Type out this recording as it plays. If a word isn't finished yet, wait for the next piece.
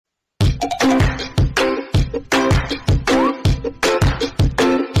Hello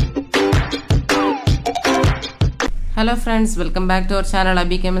friends, welcome back to our channel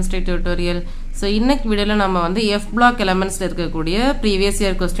Abhi Chemistry Tutorial. So இன்னைக்கு வீடியோல நம்ம வந்து F block elementsல இருக்கக்கூடிய previous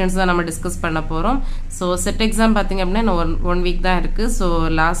year questions தான் நம்ம டிஸ்கஸ் பண்ண போறோம். So set exam பாத்தீங்க அப்படினா one week தான் இருக்கு. So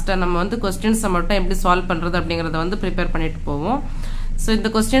லாஸ்டா நம்ம வந்து questions மட்டும் எப்படி சால்வ் பண்றது அப்படிங்கறத வந்து prepare பண்ணிட்டு போவோம். So இந்த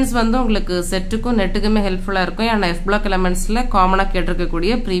questions வந்து உங்களுக்கு செட்டுக்கும் நெட்டுக்குமே ஹெல்ப்ஃபுல்லா இருக்கும். ஏன்னா F block elementsல காமனா கேட்டிருக்க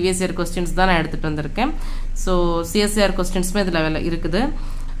கூடிய previous year questions தான் நான் எடுத்துட்டு வந்திருக்கேன். So CSIR questionsமே இதுல இருக்குது.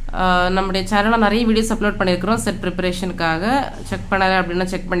 நம்மளுடைய சேனல்ல நிறைய வீடியோஸ் அப்லோட் பண்ணியிருக்கிறோம் செட் ப்ரிப்பரேஷனுக்காக. செக் பண்ணல அப்படின்னா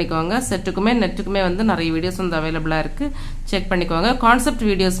செக் பண்ணிக்கோங்க. செட்டுக்குமே நெட்டுக்குமே வந்து நிறைய வீடியோஸ் வந்து அவைலபிளா இருக்கு, செக் பண்ணிக்கோங்க. கான்செப்ட்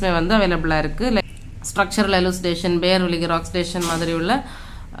வீடியோஸ்மே வந்து அவைலபிளா இருக்கு. லைக் ஸ்ட்ரக்சரல் எலுசிடேஷன், பேர் விலிகர் ஆக்சிடேஷன் மாதிரி உள்ள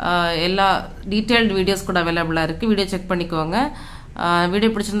எல்லா டீடைல்டு வீடியோஸ் கூட அவைலபிளா இருக்கு. வீடியோ செக் பண்ணிக்கோங்க. வீடியோ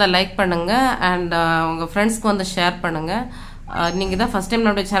பிடிச்சிருந்தா லைக் பண்ணுங்க அண்ட் உங்க ஃப்ரெண்ட்ஸ்க்கு வந்து ஷேர் பண்ணுங்க. நீங்க தான் ஃபர்ஸ்ட் டைம்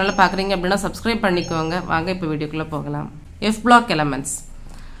நம்மளுடைய சேனலை பாக்குறீங்க அப்படின்னா சப்ஸ்கிரைப் பண்ணிக்கோங்க. வாங்க இப்போ வீடியோக்குள்ள போகலாம். F block elements.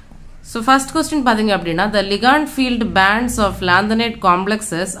 So first question பாத்தீங்க அப்படின்னா the ligand field bands of lanthanide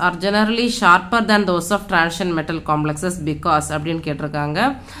complexes are generally sharper than those of transition metal complexes because அப்படின்னு கேட்டிருக்காங்க.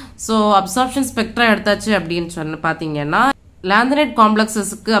 So absorption spectra எடுத்தாச்சு அப்படின்னு சொன்ன பாத்தீங்கன்னா lanthanide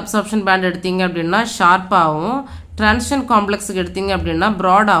complexesக்கு absorption band எடுத்தீங்க அப்படின்னா ஷார்ப்பாகவும், transition complexக்கு எடுத்தீங்க அப்படின்னா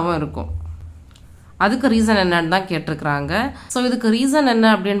broad-ஆவும் இருக்கும். அதுக்கு ரீசன் என்னன்னு தான் கேட்டிருக்காங்க. ஸோ இதுக்கு ரீசன் என்ன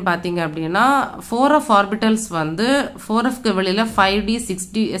அப்படின்னு பார்த்தீங்க அப்படின்னா 4f ஆர்பிட்டல்ஸ் வந்து 4fக்கு வெளியில 5d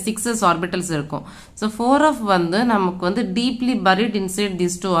 6s ஆர்பிட்டல்ஸ் இருக்கும். ஸோ 4f வந்து நமக்கு வந்து deeply buried inside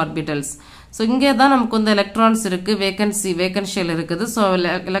these 2 orbitals. So இங்கே தான் நமக்கு வந்து எலக்ட்ரான்ஸ் இருக்கு, வேகன்சியல் இருக்குது. ஸோ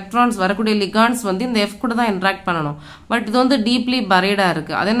எலக்ட்ரான்ஸ் வரக்கூடிய லிகான்ஸ் வந்து இந்த F கூட தான் இன்ட்ராக்ட் பண்ணணும். பட் இது வந்து டீப்லி பரிடா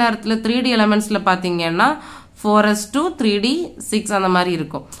இருக்கு. அதே நேரத்தில் 3D எலமெண்ட்ஸ்ல பார்த்தீங்கன்னா 4s2 3d 6 அந்த மாதிரி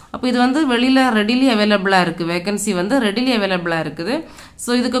இருக்கும். அப்போ இது வந்து வெளியில ரெடிலி அவைலபிளா இருக்கு, வேகன்சி வந்து ரெடிலி அவைலபிளா இருக்குது. ஸோ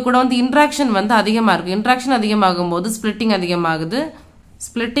இதுக்கு கூட வந்து இன்ட்ராக்ஷன் வந்து அதிகமா இருக்கு. இன்ட்ராக்ஷன் அதிகமாகும் போது ஸ்பிளிட்டிங் அதிகமாகுது.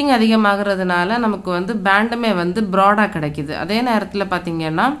 ஸ்பிளிட்டிங் அதிகமாகிறதுனால நமக்கு வந்து பேண்டுமே வந்து ப்ராடா கிடைக்குது. அதே நேரத்தில்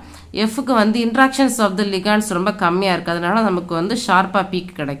பார்த்தீங்கன்னா எஃப்க்கு வந்து இன்ட்ராக்ஷன்ஸ் ஆஃப் த லிகான்ஸ் ரொம்ப கம்மியா இருக்கு. அதனால நமக்கு வந்து ஷார்ப்பா பீக்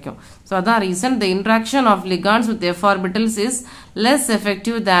கிடைக்கும். ஸோ அதான் reason the interaction of ligands with F orbitals is less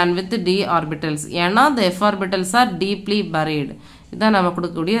effective than with D orbitals. ஏன்னா the F orbitals R deeply பரீடு. இதான் நம்ம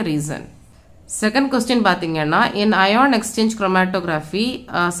கொடுக்கக்கூடிய ரீசன். செகண்ட் கொஸ்டின் பார்த்தீங்கன்னா இன் அயான் எக்ஸ்சேஞ்ச் குரோமாட்டோகிராஃபி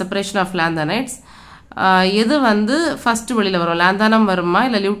செப்பரேஷன் ஆஃப் லாந்தனைட்ஸ் எது வந்து ஃபர்ஸ்ட் வெளியில வரும், லாந்தானம் வருமா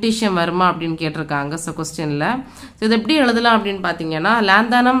இல்ல லியூட்டீஷியம் வருமா அப்படின்னு கேட்டிருக்காங்க. ஸோ கொஸ்டின்ல இது எப்படி எழுதலாம் அப்படின்னு பாத்தீங்கன்னா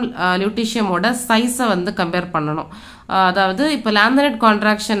லாந்தானம் லியூட்டீஷியமோட சைஸை வந்து கம்பேர் பண்ணணும். அதாவது இப்போ லாந்தனைட்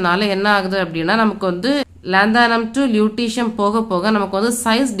கான்ட்ராக்ஷன்னால என்ன ஆகுது அப்படின்னா நமக்கு வந்து லாந்தானம் டு லியூட்டீஷியம் போக போக நமக்கு வந்து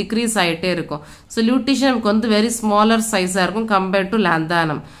சைஸ் டிக்ரீஸ் ஆகிட்டே இருக்கும். ஸோ லியூட்டீஷியம்க்கு வந்து வெரி ஸ்மாலர் சைஸா இருக்கும் compared to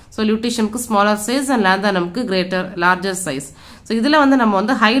லாந்தானம். So லியூட்டீஷியம்க்கு smaller size and லாந்தானம்க்கு larger size. So இதுல வந்து நம்ம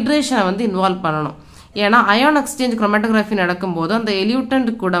வந்து ஹைட்ரேஷனை வந்து இன்வால்வ் பண்ணணும். ஏன்னா அயான் எக்ஸ்சேஞ்ச் குரோமாட்டோகிராஃபி நடக்கும்போது அந்த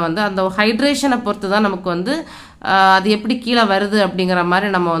எலியூட்டன்ட் கூட வந்து அந்த ஹைட்ரேஷனை பொறுத்து தான் நமக்கு வந்து அது எப்படி கீழே வருது அப்படிங்கிற மாதிரி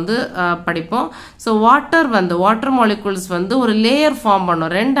நம்ம வந்து படிப்போம். ஸோ வாட்டர் மாலிகூல்ஸ் வந்து ஒரு லேயர் ஃபார்ம்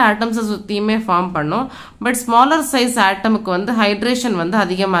பண்ணும், 2 ஆட்டம்ஸை சுற்றியுமே ஃபார்ம் பண்ணும். பட் ஸ்மாலர் சைஸ் ஆட்டமுக்கு வந்து ஹைட்ரேஷன் வந்து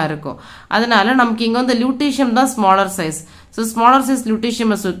அதிகமாக இருக்கும். அதனால நமக்கு இங்கே வந்து லியூட்டீஷியம் தான் smaller size. So smaller size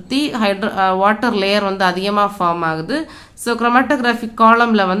லியூட்டீஷியமை சுற்றி வாட்டர் லேயர் வந்து அதிகமாக ஃபார்ம் ஆகுது. ஸோ குரோமாட்டோகிராஃபிக்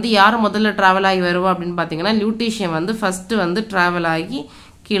காலம்ல வந்து யார் முதல்ல டிராவல் ஆகி வருவோம் அப்படின்னு பார்த்தீங்கன்னா லியூட்டீஷியம் வந்து ஃபர்ஸ்ட் வந்து டிராவல் ஆகி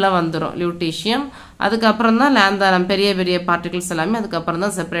கீழே வந்துடும் லியூட்டீஷியம். அதுக்கப்புறம் தான் லாந்தானம் பெரிய பெரிய பார்ட்டிகிள்ஸ் எல்லாமே அதுக்கப்புறம்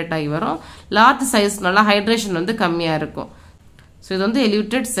தான் செப்பரேட் ஆகி வரும். லார்ஜ் சைஸ்னால ஹைட்ரேஷன் வந்து கம்மியாக இருக்கும். ஸோ இது வந்து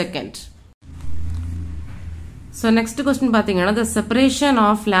எலியூட்டட் செகண்ட். So next question பாத்தீங்கன்னா the separation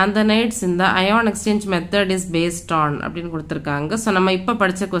of lanthanides in the ion exchange method is based on அப்படின்னு கொடுத்திருக்காங்க. ஸோ நம்ம இப்போ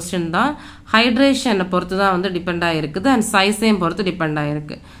படிச்ச கொஸ்டின் தான் ஹைட்ரேஷனை பொறுத்து தான் வந்து டிபெண்ட் ஆகிருக்குது அண்ட் சைஸையும் பொறுத்து டிபெண்ட்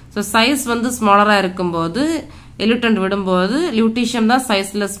ஆகிருக்கு. ஸோ சைஸ் வந்து ஸ்மாலரா இருக்கும்போது எலியூட்டன்ட் விடும்போது லியூட்டீஷியம் தான்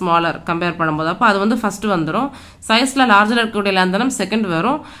சைஸ்ல ஸ்மாலர் கம்பேர் பண்ணும்போது, அப்போ அது வந்து ஃபர்ஸ்ட் வந்துடும். சைஸ்ல லார்ஜர் இருக்கக்கூடிய லாந்தனம் செகண்ட்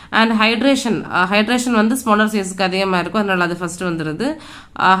வரும். அண்ட் ஹைட்ரேஷன் வந்து ஸ்மாலர் சைஸ்க்கு அதிகமா இருக்கும், அதனால அது ஃபர்ஸ்ட் வந்துருது.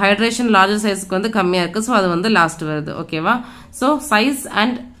 ஹைட்ரேஷன் லார்ஜர் சைஸ்க்கு வந்து கம்மியா இருக்கு, ஸோ அது வந்து லாஸ்ட் வருது. ஓகேவா? So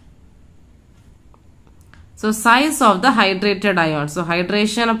size of the hydrated ions. So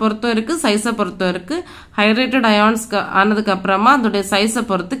ஹைட்ரேஷனை பொறுத்தும் இருக்கு, சைஸை பொறுத்தும் இருக்கு. ஹைட்ரேட்டட் அயான்ஸ் ஆனதுக்கு அப்புறமா அதோடைய சைஸை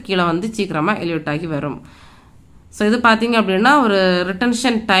பொறுத்து கீழே வந்து சீக்கிரமா எலியூட் ஆகி வரும். ஸோ இது பார்த்தீங்க அப்படின்னா ஒரு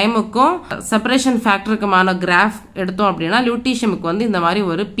ரிட்டன்ஷன் டைமுக்கும் செப்பரேஷன் ஃபேக்டருக்குமான கிராஃப் எடுத்தோம் அப்படின்னா லியூட்டீஷியமுக்கு வந்து இந்த மாதிரி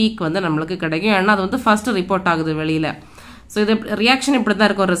ஒரு பீக் வந்து நம்மளுக்கு கிடைக்கும். ஏன்னா அது வந்து ஃபர்ஸ்ட் ரிப்போர்ட் ஆகுது வெளியில. ஸோ இது ரியாக்ஷன் இப்படி தான்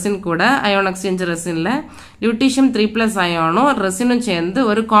இருக்கும் ரெசின் கூட அயான் எக்ஸ்சேஞ்ச் ரெசின்ல லியூட்டீஷியம் 3+ அயானும் ரெசினும் சேர்ந்து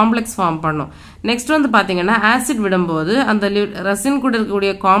ஒரு காம்ப்ளெக்ஸ் ஃபார்ம் பண்ணும். நெக்ஸ்ட் வந்து பாத்தீங்கன்னா ஆசிட் விடும்போது அந்த ரெசின் கூட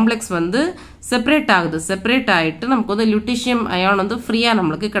இருக்கக்கூடிய காம்ப்ளெக்ஸ் வந்து செப்பரேட் ஆகுது. செப்பரேட் ஆயிட்டு நமக்கு வந்து லியூட்டீஷியம் அயான் வந்து ஃப்ரீயா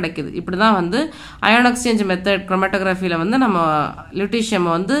நம்மளுக்கு கிடைக்குது. இப்படிதான் வந்து அயான் எக்ஸ்சேஞ்ச் மெத்தட் குரோமேட்டோகிராஃபில வந்து நம்ம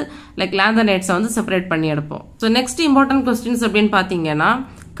லியூட்டீஷியம் வந்து லைக் லாந்தனைட்ஸை வந்து செப்பரேட் பண்ணி எடுப்போம். ஸோ நெக்ஸ்ட் இம்பார்ட்டன்ட் கொஸ்டின்ஸ் அப்படின்னு பாத்தீங்கன்னா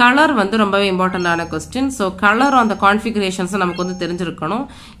கலர் வந்து ரொம்பவே இம்பார்ட்டன்டான கொஸ்டின். ஸோ கலர் அந்த கான்ஃபிகரேஷன்ஸ் நமக்கு வந்து தெரிஞ்சிருக்கணும்.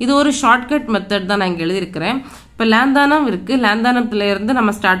 இது ஒரு ஷார்ட்கட் மெத்தட் தான் நான் இங்கே எழுதியிருக்கிறேன். இப்போ லேந்தானம் இருக்கு, லேந்தானத்துல இருந்து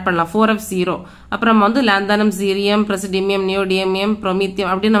நம்ம ஸ்டார்ட் பண்ணலாம் 4F0. அப்புறம் வந்து லேந்தானம், ஜீரியம், பிரசிடிமியம், நியோடியமியம்,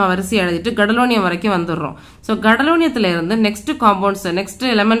 ப்ரோமீத்தியம் அப்படின்னு நம்ம வரிசை எழுதிட்டு கடலோனியம் வரைக்கும் வந்துடுறோம். ஸோ கடலோனியத்துல இருந்து நெக்ஸ்ட் காம்பவுண்ட்ஸ் நெக்ஸ்ட்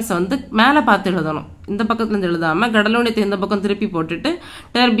எலமெண்ட்ஸ் வந்து மேலே பார்த்து எழுதணும். இந்த பக்கத்துல இருந்து எழுதாம கடலோனியத்தை இந்த பக்கம் திருப்பி போட்டுட்டு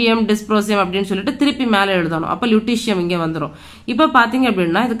டெர்பியம், டிஸ்ப்ரோசியம் அப்படின்னு சொல்லிட்டு திருப்பி மேலே எழுதணும். அப்போ லியூட்டீஷியம் இங்கே வந்துடும். இப்போ பாத்தீங்க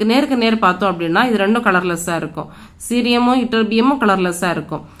அப்படின்னா இதுக்கு நேருக்கு நேர் பார்த்தோம் அப்படின்னா இது ரெண்டும் கலர்லெஸ்ஸா இருக்கும். சீரியமும் இட்டர்பியமும் கலர்லெஸ்ஸா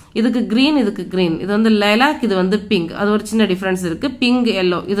இருக்கும். இதுக்கு கிரீன், இதுக்கு கிரீன். இது வந்து லைலாக், இது வந்து பிங்க். அது ஒரு சின்ன டிஃபரன்ஸ் இருக்கு. பிங்க்,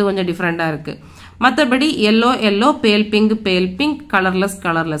 எல்லோ இது கொஞ்சம் டிஃபரெண்டா இருக்கு. மற்றபடி எல்லோ, பேல் பிங்க்,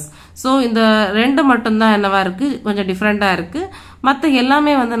 கலர்லெஸ். ஸோ இந்த ரெண்டு மட்டும்தான் என்னவா இருக்கு, கொஞ்சம் டிஃபரெண்டா இருக்கு. மற்ற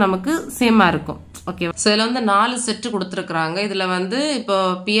எல்லாமே வந்து நமக்கு சேமா இருக்கும். ஓகே, ஸோ இதில் வந்து 4 செட்டு கொடுத்துருக்குறாங்க. இதில் வந்து இப்போ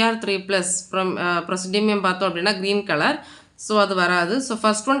PR3+ ப்ரொசிடிமியம் பார்த்தோம் அப்படின்னா கிரீன் கலர். ஸோ அது வராது. ஸோ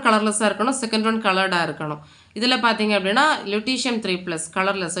ஃபர்ஸ்ட் ஒன் கலர்லெஸ்ஸாக இருக்கணும், செகண்ட் ஒன் கலர்டாக இருக்கணும். இதில் பார்த்தீங்க அப்படின்னா லியூட்டீஷியம் 3+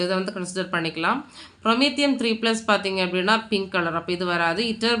 கலர்லெஸ், இதை வந்து கன்சிடர் பண்ணிக்கலாம். ப்ரோமீத்தியம் 3+ பார்த்தீங்க அப்படின்னா பிங்க் கலர், அப்போ இது வராது.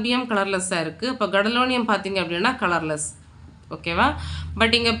 இட்டர்பியம் கலர்லெஸ்ஸாக இருக்குது. இப்போ கடலோனியம் பார்த்தீங்க அப்படின்னா கலர்லெஸ். ஓகேவா?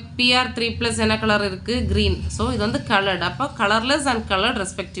 பட் இங்கே PR3+ என்ன கலர் இருக்குது, கிரீன். ஸோ இது வந்து கலர்டு, அப்போ colourless and coloured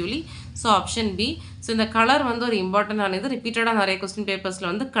respectively. So option B. So இந்த கலர் வந்து ஒரு இம்பார்ட்டன்டானது. ரிப்பீட்டடாக நிறைய கொஸ்டின் பேப்பர்ஸில்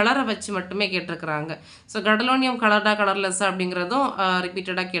வந்து கலரை வச்சு மட்டுமே கேட்டிருக்கிறாங்க. ஸோ கடலோனியம் கலர்டா கலர்லெஸ்ஸா அப்படிங்கிறதும்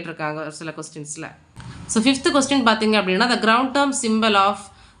ரிப்பீட்டடாக கேட்டிருக்காங்க சில கொஸ்டின்ஸில். ஸோ 5th கொஸ்டின் பார்த்தீங்க அப்படின்னா the ground term symbol of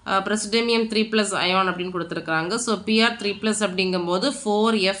பிரசிடமியம் 3+ ion அப்படின்னு கொடுத்துருக்காங்க. ஸோ PR3+ அப்படிங்கும்போது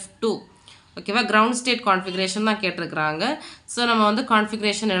 4F2. ஓகேவா? கிரவுண்ட் ஸ்டேட் கான்ஃபிகரேஷன் தான் கேட்டிருக்கிறாங்க. ஸோ நம்ம வந்து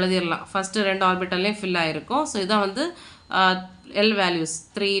கான்ஃபிகரேஷன் எழுதிடலாம். ஃபர்ஸ்ட் 2 ஆர்பிட்டல்லையும் ஃபில் ஆயிருக்கும். ஸோ இதான் வந்து L வேல்யூஸ்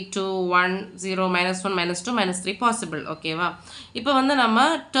 3, 2, 1, 0, -1, -2, -3 பாசிபிள். ஓகேவா? இப்போ வந்து நம்ம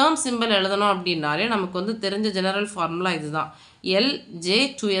டேர்ம் சிம்பிள் எழுதணும் அப்படின்னாலே நமக்கு வந்து தெரிஞ்ச ஜெனரல் ஃபார்முலா இதுதான்,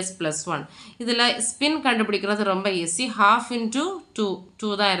 LJ2S+1. இதில் ஸ்பின் கண்டுபிடிக்கிறது ரொம்ப ஈஸி. 1/2 ×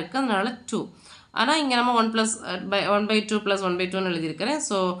 2 தான் இருக்குது, அதனால 2. ஆனால் இங்கே நம்ம 1/2 + 1/2 எழுதியிருக்கிறேன்.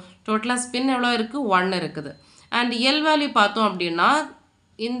 ஸோ டோட்டலாக ஸ்பின் எவ்வளோ இருக்குது, 1 இருக்குது. அண்ட் எல் வேல்யூ பார்த்தோம் அப்படின்னா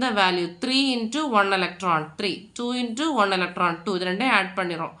இந்த வேல்யூ 3 × 1 electron 3, 2 × 1 electron 2, இது ரெண்டையும் ஆட்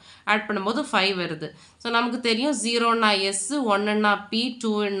பண்ணிடும். ஆட் பண்ணும்போது 5 வருது. ஸோ நமக்கு தெரியும் 0ன்னா S, 1ன்னா P,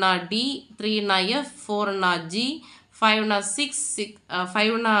 2ன்னா D, 3ன்னா F, 4ன்னா G, 5ன்னா 6,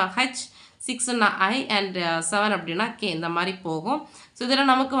 5ன்னா H, 6ன்னா I and 7 அப்படின்னா K. இந்த மாதிரி போகும். ஸோ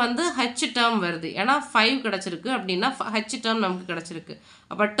இதில் நமக்கு வந்து H டேர்ம் வருது. ஏன்னா 5 கிடச்சிருக்கு அப்படின்னா H டேர்ம் நமக்கு கிடச்சிருக்கு.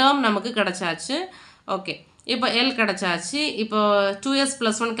 அப்போ டேர்ம் நமக்கு கிடச்சாச்சு. ஓகே, இப்போ L கிடச்சாச்சு. இப்போ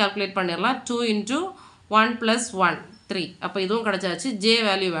 2S+1 கால்குலேட் பண்ணிடலாம். 2 × 1 + 1 3. அப்போ இதுவும் கிடச்சாச்சு. J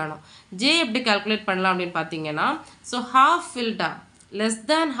வேல்யூ வேணும். J எப்படி கால்குலேட் பண்ணலாம் அப்படின்னு பார்த்தீங்கன்னா, so half filled less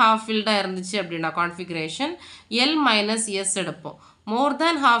than half filled இருந்துச்சு அப்படின்னா கான்ஃபிகரேஷன் L - S எடுப்போம். more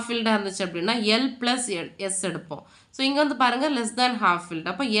than half filled இருந்துச்சு அப்படின்னா L + S எடுப்போம். ஸோ இங்கே வந்து பாருங்கள் less than half filled,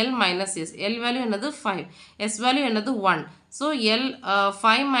 அப்போ L - S. L வேல்யூ என்னது 5, S வேல்யூ என்னது 1. ஸோ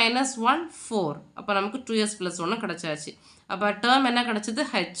 5 - 1 4. அப்போ நமக்கு 2S+1 கிடச்சாச்சு. அப்போ டேர்ம் என்ன கிடச்சிது,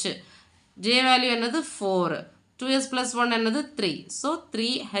 H. J வேல்யூ என்னது 4, 2S+1 என்னது 3. So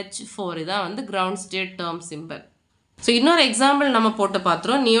 3H4. இதான் வந்து ground state term simple. So இன்னொரு எக்ஸாம்பிள் நம்ம போட்டு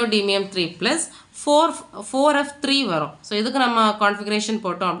பார்த்துருவோம். நியோடிமியம் 3+ 4F3 வரும். ஸோ இதுக்கு நம்ம கான்ஃபிகரேஷன்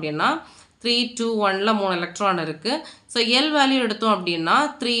போட்டோம் அப்படின்னா 3, 2, 1ல 3 எலக்ட்ரான் இருக்குது. ஸோ L வேல்யூ எடுத்தோம் அப்படின்னா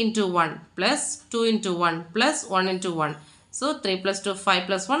 3 × 1 + 2 × 1 + 1 × 1. ஸோ 3 + 2 5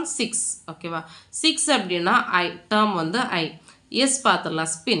 + 1 6. ஓகேவா? 6 அப்படின்னா I, டேர்ம் வந்து I. S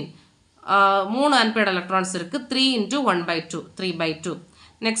பார்த்துடலாம். ஸ்பின் 3 அன்பேர்ட் எலக்ட்ரான்ஸ் இருக்குது. 3 × 1/2 3/2.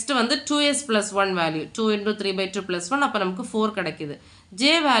 நெக்ஸ்ட் வந்து 2S+1 வேல்யூ 2 × 3/2 + 1. அப்போ நமக்கு 4 கிடைக்குது.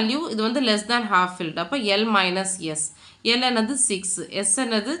 J வேல்யூ இது வந்து less than half filled, அப்போ L - S. L என்னது 6, S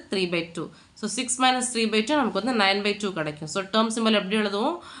என்னது 3/2. ஸோ 6 - 3/2 நமக்கு வந்து 9/2 கிடைக்கும். ஸோ டேர்ம் சிம்பிள் எப்படி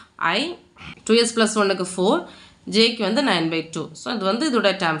எழுதுவோம், I 2S+1க்கு 4, Jக்கு வந்து 9/2. ஸோ இது வந்து இதோட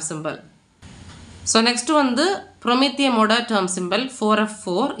டேர்ம் சிம்பிள். ஸோ நெக்ஸ்ட் வந்து ப்ரோமீத்தியமோட டேர்ம் சிம்பிள்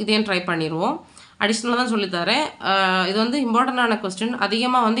 4F4. இதையும் ட்ரை பண்ணிடுவோம். அடிஷ்னலாக தான் சொல்லித்தரேன். இது வந்து இம்பார்ட்டண்டான கொஸ்டின்.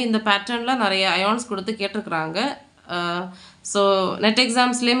 அதிகமாக வந்து இந்த பேட்டர்னில் நிறைய அயான்ஸ் கொடுத்து கேட்டிருக்கிறாங்க ஸோ நெட்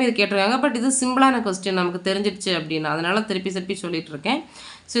எக்ஸாம்ஸ்லேயுமே இது கேட்டிருக்காங்க. பட் இது சிம்பிளான கொஸ்டின் நமக்கு தெரிஞ்சிடுச்சு அப்படின்னா அதனால் திருப்பி சொல்லிட்டு இருக்கேன்.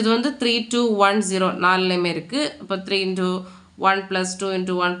 ஸோ இது வந்து 3 2 1 0 4லேயுமே இருக்குது. இப்போ 3 into 1 plus 2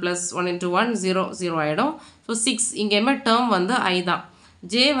 into 1 plus 1 into 1 0 0 ஆகிடும். ஸோ 6 இங்கேயுமே டேர்ம் வந்து I தான்.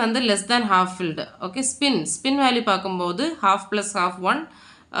 J வந்து less than half filled. Okay, spin value பார்க்கும்போது half plus half 1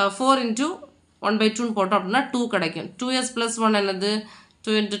 4 into 1 by 2 போட்டோம் அப்படின்னா 2 கிடைக்கும். 2s plus 1 என்னது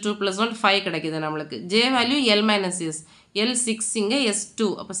 2 into 2 plus 1 5 கிடைக்குது நம்மளுக்கு. J value L minus S. L 6 இங்கே S 2.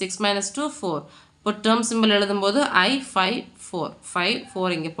 அப்போ 6 minus 2 4. இப்போ டேர்ம் சிம்பிள் எழுதும்போது I 5 4 5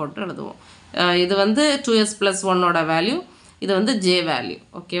 4 இங்கே போட்டு எழுதுவோம். இது வந்து 2s plus 1ஓட வேல்யூ, இது வந்து J வேல்யூ.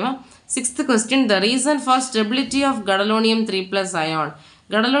 ஓகேவா? 6th question, the reason for stability of gadolinium 3 plus ion.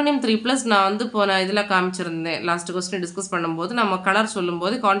 gadolinium 3 plus நான் வந்து போன இதில் காமிச்சிருந்தேன். லாஸ்ட் கொஸ்டின் டிஸ்கஸ் பண்ணும்போது நம்ம கலர்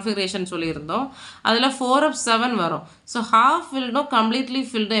சொல்லும்போது கான்ஃபிகரேஷன் சொல்லியிருந்தோம். அதில் 4 of 7 வரும். ஸோ ஹாஃப் ஃபில்டும் கம்ப்ளீட்லி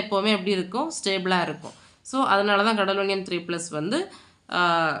ஃபில்டும் எப்போவுமே எப்படி இருக்கும், ஸ்டேபிளாக இருக்கும். ஸோ அதனால தான் gadolinium 3 plus வந்து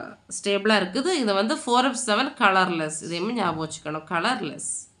ஸ்டேபிளாக இருக்குது. இது வந்து 4 of 7 கலர்லெஸ். இதையுமே ஞாபகம் வச்சுக்கணும்,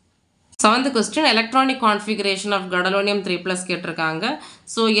 colourless. 7th question, electronic configuration of gadolinium 3 plus கேட்டிருக்காங்க.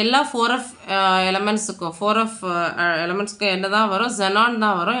 ஸோ எல்லா 4 of elementsக்கும் 4 of elementsக்கு என்ன தான் வரும், xenon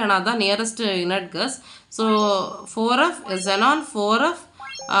தான் வரும். ஏன்னா தான் nearest inert gas. So 4 of xenon 4 of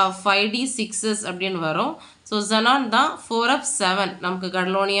 5d6s அப்படின்னு வரும். ஸோ xenon தான் 4 of 7. நமக்கு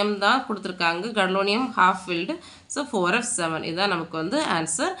gadolinium தான் கொடுத்துருக்காங்க. gadolinium half filled. So 4 of 7 இதுதான் நமக்கு வந்து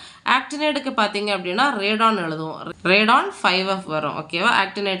ஆன்சர். ஆக்டினேட்டுக்கு பார்த்தீங்க அப்படின்னா ரேடான் எழுதுவோம். ரேடான் 5f வரும். ஓகேவா?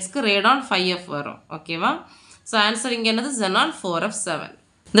 ஆக்டினேட்ஸ்க்கு ரேடான் 5f வரும். ஓகேவா? ஸோ ஆன்சர் இங்கே என்னது, xenon 4 of 7.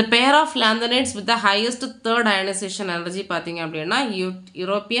 The pair of lanthanides with the highest third ionization energy பார்த்தீங்க அப்படின்னா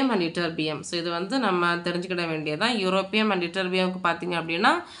யூரோப்பியம் அண்ட் யூட்டர்பியம். ஸோ இது வந்து நம்ம தெரிஞ்சுக்கிட வேண்டியதான். யூரோப்பியம் அண்ட் யூட்டர்பியம்க்கு பார்த்தீங்க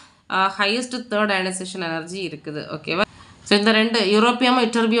அப்படின்னா ஹையஸ்ட் தேர்ட் அயனைசேஷன் எனர்ஜி இருக்குது. ஓகேவா? ஸோ இந்த ரெண்டு யூரோப்பியமும்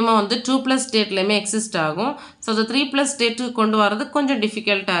யூட்டர்பியமும் வந்து 2+ ஸ்டேட்லேயுமே எக்ஸிஸ்ட் ஆகும். ஸோ அது 3+ ஸ்டேட்டுக்கு கொண்டு வரது கொஞ்சம்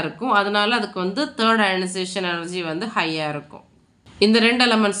டிஃபிகல்ட்டாக இருக்கும். அதனால அதுக்கு வந்து தேர்ட் அயனைசேஷன் எனர்ஜி வந்து ஹையாக இருக்கும். இந்த ரெண்டு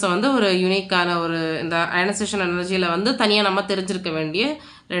எலமெண்ட்ஸை வந்து ஒரு யூனிக்கான ஒரு இந்த அயனைசேஷன் எனர்ஜியில் வந்து தனியாக நம்ம தெரிஞ்சிருக்க வேண்டிய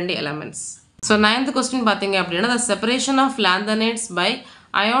ரெண்டு எலமெண்ட்ஸ். ஸோ 9th question பார்த்தீங்க அப்படின்னா the separation of lanthanides by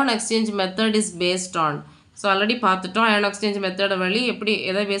ion exchange method is based on. So already பார்த்துட்டோம். அயன் எக்ஸ்சேஞ்ச் மெத்தட் வழி எப்படி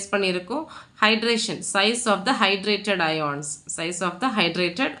எதை base பண்ணியிருக்கும், hydration, size of the hydrated ions, size of the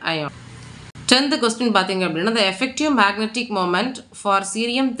hydrated ion. 10th question பார்த்தீங்க அப்படின்னா the effective magnetic moment for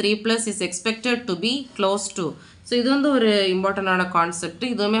cerium 3+ is expected to be close to. So இது வந்து ஒரு இம்பார்ட்டண்டான கான்செப்ட்.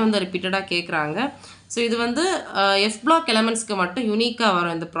 இதுவுமே வந்து ரிப்பீட்டடாக கேட்குறாங்க. ஸோ இது வந்து F block எலமெண்ட்ஸ்க்கு மட்டும் யூனிக்காக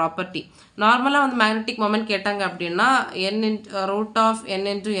வரும் இந்த ப்ராப்பர்ட்டி. நார்மலாக வந்து மேக்னெட்டிக் மொமெண்ட் கேட்டாங்க அப்படின்னா root of n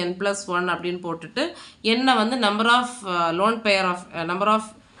into n+1 அப்படின்னு போட்டுட்டு என்னை வந்து நம்பர் ஆஃப் லோன் பெயர் of number of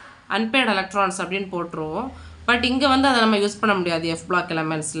unpaid electrons அப்படின்னு போட்டுருவோம். பட் இங்கே வந்து அதை நம்ம யூஸ் பண்ண முடியாது F block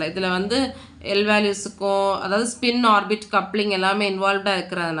எலமெண்ட்ஸில். இதில் வந்து எல் வேல்யூஸுக்கும் அதாவது ஸ்பின் ஆர்பிட் கப்ளிங் எல்லாமே இன்வால்வ்டாக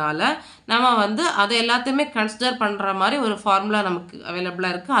இருக்கிறதுனால நம்ம வந்து அதை எல்லாத்தையுமே கன்சிடர் பண்ணுற மாதிரி ஒரு ஃபார்முலா நமக்கு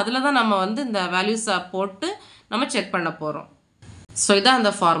அவைலபிளாக இருக்குது. அதில் தான் நம்ம வந்து இந்த வேல்யூஸை போட்டு நம்ம செக் பண்ண போகிறோம். ஸோ இதான்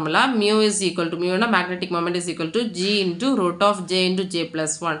அந்த formula. Mu is equal to மியூனா magnetic moment is equal to G into root of J into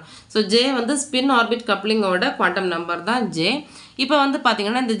J+1. So J வந்து ஸ்பின் ஆர்பிட் கப்ளிங்கோட குவாண்டம் நம்பர் தான் ஜே. இப்போ வந்து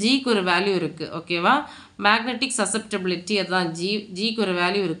பார்த்தீங்கன்னா இந்த ஜிக்கு ஒரு வேல்யூ இருக்குது. ஓகேவா? மேக்னெட்டிக் சசப்டபிலிட்டி அதுதான் ஜிக்கு ஒரு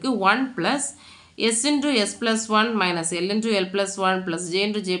வேல்யூ இருக்குது. 1 + S into S+1 minus L into L+1 plus J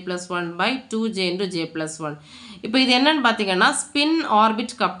into J+1 by 2J into J+1. இப்போ இது என்னன்னு பார்த்தீங்கன்னா spin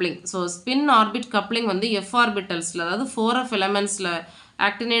orbit coupling. So spin orbit coupling வந்து F ஆர்பிட்டல்ஸில் அதாவது 4 of எலமெண்ட்ஸில்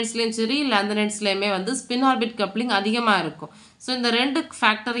ஆக்டினேட்ஸ்லேயும் சரி லேந்தனைட்ஸ்லேயுமே வந்து ஸ்பின் ஆர்பிட் கப்ளிங் அதிகமாக இருக்கும். ஸோ இந்த ரெண்டு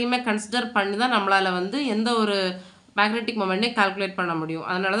ஃபேக்டரையுமே கன்சிடர் பண்ணி தான் நம்மளால் வந்து எந்த ஒரு மேக்னெட்டிக் மொமெண்ட்டே கால்குலேட் பண்ண முடியும்.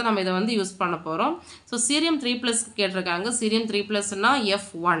 அதனால தான் நம்ம இதை வந்து யூஸ் பண்ண போகிறோம். ஸோ சீரியம் 3+ கேட்டிருக்காங்க. Cerium 3+னா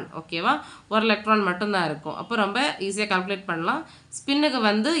F1. ஓகேவா? ஒரு எலக்ட்ரான் மட்டும்தான் இருக்கும். அப்போ ரொம்ப ஈஸியாக கால்குலேட் பண்ணலாம். ஸ்பின்னுக்கு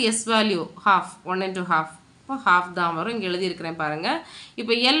வந்து S value half 1 into half. இப்போ ஹாஃப் தான் வரும். இங்கே எழுதியிருக்கிறேன் பாருங்கள்.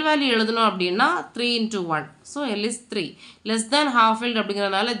 இப்போ எல் வேல்யூ எழுதணும் அப்படின்னா 3 into 1. So L is 3. Less than half field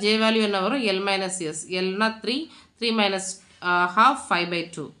அப்படிங்கிறதுனால ஜே வேல்யூ என்ன வரும், L minus S. எல்னா 3, 3 minus half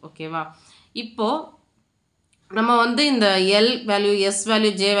 5/2. ஓகேவா? இப்போது நம்ம வந்து இந்த L value S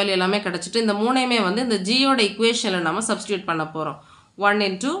value J value எல்லாமே கிடச்சிட்டு இந்த மூணையுமே வந்து இந்த ஜியோட இக்குவேஷனில் நம்ம சப்ஸ்டியூட் பண்ண போகிறோம். 1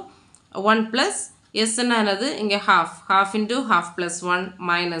 into 1 plus எஸ்ன்னா என்னது இங்கே half into half plus 1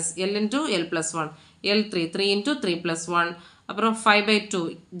 minus L into L+1 L 3 into 3+1 அப்புறம் 5/2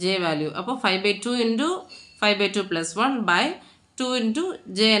 ஜே வேல்யூ. அப்போ 5/2 into 5/2 plus 1 by 2 into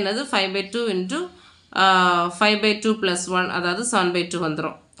J என்னது 5/2 into 5/2 plus 1 அதாவது 7/2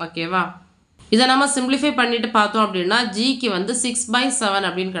 வந்துடும். ஓகேவா? இதை நம்ம சிம்பிளிஃபை பண்ணிட்டு பார்த்தோம் அப்படின்னா ஜிக்கு வந்து 6/7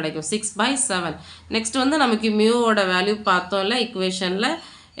 அப்படின்னு கிடைக்கும். 6/7. நெக்ஸ்ட் வந்து நமக்கு மியூவோட வேல்யூ பார்த்தோம்ல இக்குவேஷனில்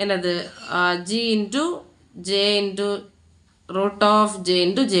என்னது G into j into root of j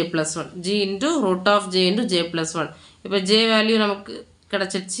into j plus 1. g into root of j into j plus 1. இப்போ j value நமக்கு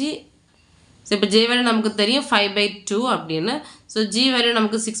கிடைச்சிருச்சு. So இப்போ j value நமக்கு தெரியும் 5 by 2 அப்படின்னு. So g value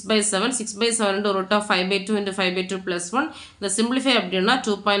நமக்கு 6 by 7. 6 by 7 into root of 5 by 2 into 5 by 2 plus 1. இந்த simplify அப்படின்னா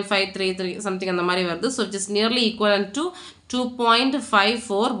 2.533 something அந்த மாதிரி வருது. So it is nearly equivalent to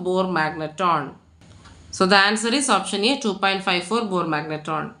 2.54 Bohr magneton. So the answer is option A, 2.54 Bohr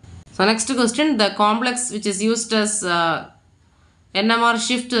magneton. So next question, the complex which is used as NMR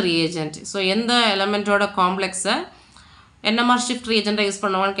shift reagent. So எந்த elementோட complex NMR shift reagent use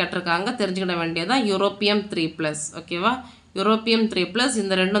பண்ணுவான்னு கேட்டிருக்காங்க. தெரிஞ்சுக்கிட வேண்டியதான் europium 3+. ஓகேவா, europium 3+,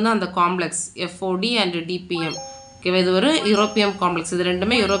 இந்த ரெண்டும் தான் அந்த complex FOD and DPM. ஓகேவா, இது ஒரு யூரோப்பியம் காம்ப்ளெக்ஸ். இது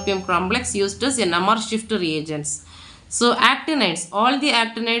ரெண்டுமே europium complex used as NMR shift reagents. So actinides, all the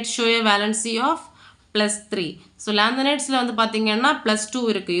actinides show a valency of +3. So lanthanidesல வந்து பார்த்தீங்கன்னா +2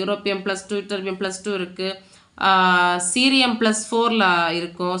 இருக்குது, யூரோப்பியம் +2, யூட்டர்பியம் +2 இருக்குது, சீரியம் +4ல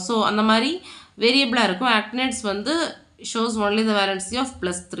இருக்கும். ஸோ அந்த மாதிரி வேரியபிளாக இருக்கும். ஆக்டினைட்ஸ் வந்து shows only the valency of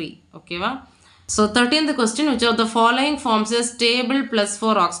 +3. ஓகேவா. So 13th question, which of the following forms a stable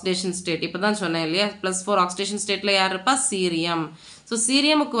 +4 oxidation state? இப்போ தான் சொன்னேன் இல்லையா, +4 oxidation stateல யார் இருப்பா, சீரியம். ஸோ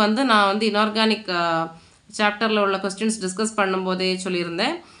சீரியமுக்கு வந்து நான் வந்து இன்ஆர்கானிக் சாப்டரில் உள்ள கொஸ்டின்ஸ் டிஸ்கஸ் பண்ணும்போதே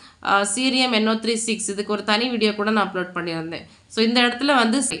சொல்லியிருந்தேன். சீரியம் NO3 6, இதுக்கு ஒரு தனி வீடியோ கூட நான் அப்லோட் பண்ணியிருந்தேன். ஸோ இந்த இடத்துல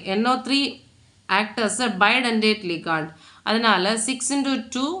வந்து NO3 act as a bidentate ligand. அதனால 6 into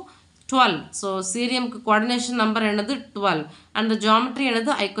 2 12. ஸோ சீரியமுக்கு கோஆர்டினேஷன் நம்பர் என்னது 12 அண்ட் ஜாமெட்ரி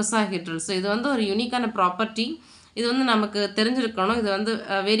என்னது ஐகோசாஹெட்ரல். ஸோ இது வந்து ஒரு யூனிக்கான ப்ராப்பர்ட்டி. இது வந்து நமக்கு தெரிஞ்சிருக்கணும். இது வந்து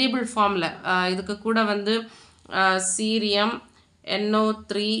வேரியபிள் ஃபார்மில் இதுக்கு கூட வந்து சீரியம்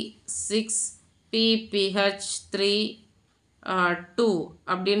NO3 6 PPH3 2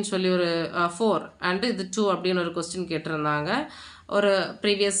 அப்படின்னு சொல்லி ஒரு 4 அண்டு இது 2 அப்படின்னு ஒரு கொஸ்டின் கேட்டிருந்தாங்க ஒரு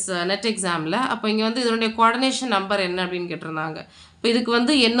ப்ரீவியஸ் நெட் எக்ஸாமில். அப்போ இங்கே வந்து இதனுடைய கோஆர்டினேஷன் நம்பர் என்ன அப்படின்னு கேட்டிருந்தாங்க. இப்போ இதுக்கு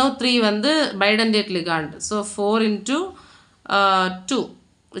வந்து NO3 வந்து பைடென்டேட் ligand. So 4 into 2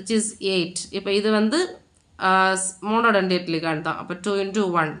 which is 8. இப்போ இது வந்து மோனோடென்டேட் லிகாண்ட் தான். அப்போ 2 into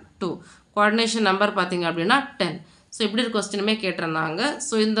 1 2. கோஆர்டினேஷன் நம்பர் பார்த்தீங்க அப்படின்னா 10. ஸோ இப்படி ஒரு கொஸ்டினுமே கேட்டிருந்தாங்க.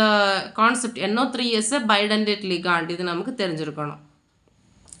 ஸோ இந்த concept NO3 is a bidentate ligand, இது நமக்கு தெரிஞ்சிருக்கணும்.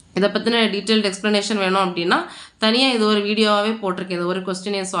 இதை பற்றின டீட்டெயில்டு எக்ஸ்ப்ளனேஷன் வேணும் அப்படின்னா தனியாக இது ஒரு வீடியோவாகவே போட்டிருக்கேன். இது ஒரு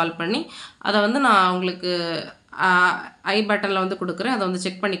கொஸ்டினையும் சால்வ் பண்ணி அதை வந்து நான் உங்களுக்கு ஐ பட்டனில் வந்து கொடுக்குறேன். அதை வந்து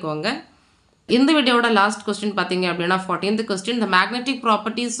செக் பண்ணிக்கோங்க. இந்த வீடியோவோட லாஸ்ட் கொஸ்டின் பார்த்தீங்க அப்படின்னா 14th question, the magnetic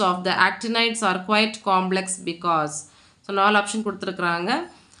properties of the actinides are quite complex because. So 4 option கொடுத்துருக்குறாங்க.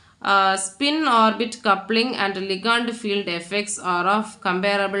 Spin orbit coupling and ligand field effects are of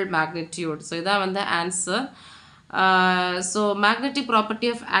comparable magnitude. So இதான் வந்து answer. So magnetic property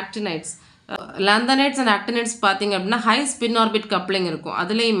of actinides, lanthanide and actinides பார்த்தீங்க அப்படின்னா high spin orbit coupling இருக்கும்.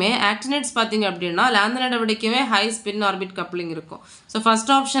 அதுலேயுமே actinides பார்த்தீங்க அப்படின்னா lanthanide விடக்குமே high spin orbit coupling இருக்கும். So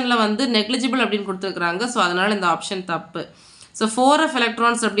first ஆப்ஷனில் வந்து நெக்லிஜிபிள் அப்படின்னு கொடுத்துருக்குறாங்க. ஸோ அதனால் இந்த ஆப்ஷன் தப்பு. ஸோ 4f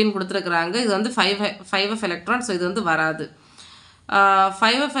electrons அப்படின்னு கொடுத்துருக்குறாங்க. இது வந்து 5f electrons. ஸோ இது வந்து வராது.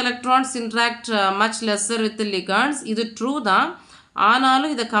 5f electrons interact much lesser with the ligands. இது ட்ரூ தான்.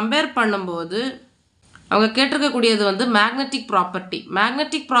 ஆனாலும் இதை கம்பேர் பண்ணும்போது அவங்க கேட்டிருக்கக்கூடியது வந்து மேக்னெட்டிக் ப்ராப்பர்ட்டி.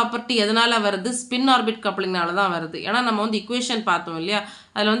 மேக்னெட்டிக் ப்ராப்பர்ட்டி எதனால் வருது, ஸ்பின் ஆர்பிட் கப்ளிங்னால தான் வருது. ஏன்னா நம்ம வந்து இக்குவேஷன் பார்த்தோம் இல்லையா,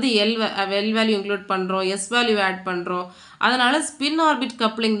 அதில் வந்து எல் வேல்யூ இன்க்ளூட் பண்ணுறோம், எஸ் வேல்யூ ஆட் பண்ணுறோம். அதனால் ஸ்பின் ஆர்பிட்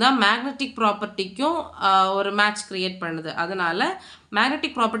கப்ளிங் தான் மேக்னெட்டிக் ப்ராப்பர்ட்டிக்கும் ஒரு மேட்ச் க்ரியேட் பண்ணுது. அதனால்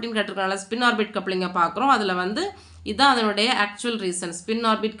மேக்னெட்டிக் ப்ராப்பர்ட்டின்னு கேட்டிருக்கனால ஸ்பின் ஆர்பிட் கப்ளிங்கை பார்க்குறோம். அதில் வந்து இதுதான் அதனுடைய actual reason. Spin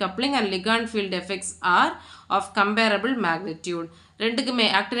orbit coupling and ligand field effects R of comparable magnitude. ரெண்டுக்குமே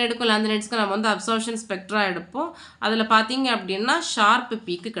ஆக்டினைடுக்கும் லாந்தனைட்ஸ்க்கும் நம்ம வந்து அப்சார்ப்ஷன் ஸ்பெக்ட்ரா எடுப்போம். அதில் பார்த்தீங்க அப்படின்னா ஷார்ப்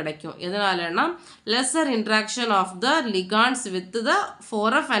பீக்கு கிடைக்கும். எதனாலன்னா lesser interaction of the லிகாண்ட்ஸ் with the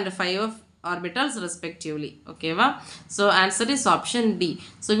 4f and 5f orbitals respectively. ஓகேவா. So answer is option D.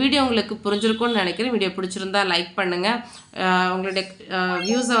 So video உங்களுக்கு புரிஞ்சிருக்கும்னு நினைக்கிறேன். வீடியோ பிடிச்சிருந்தா லைக் பண்ணுங்கள், உங்களுடைய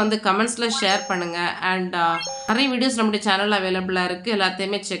வியூஸை வந்து கமெண்ட்ஸில் ஷேர் பண்ணுங்கள். அண்ட் நிறைய வீடியோஸ் நம்முடைய சேனலில் அவைலபிளாக இருக்குது,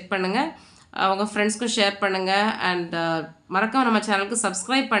 எல்லாத்தையுமே செக் பண்ணுங்கள், உங்கள் ஃப்ரெண்ட்ஸ்க்கும் ஷேர் பண்ணுங்கள். அண்ட் மறக்காம நம்ம சேனலுக்கு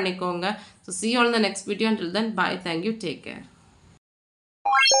சப்ஸ்கிரைப் பண்ணிக்கோங்க. So see you all in the next video. Until then, bye. Thank you. Take care.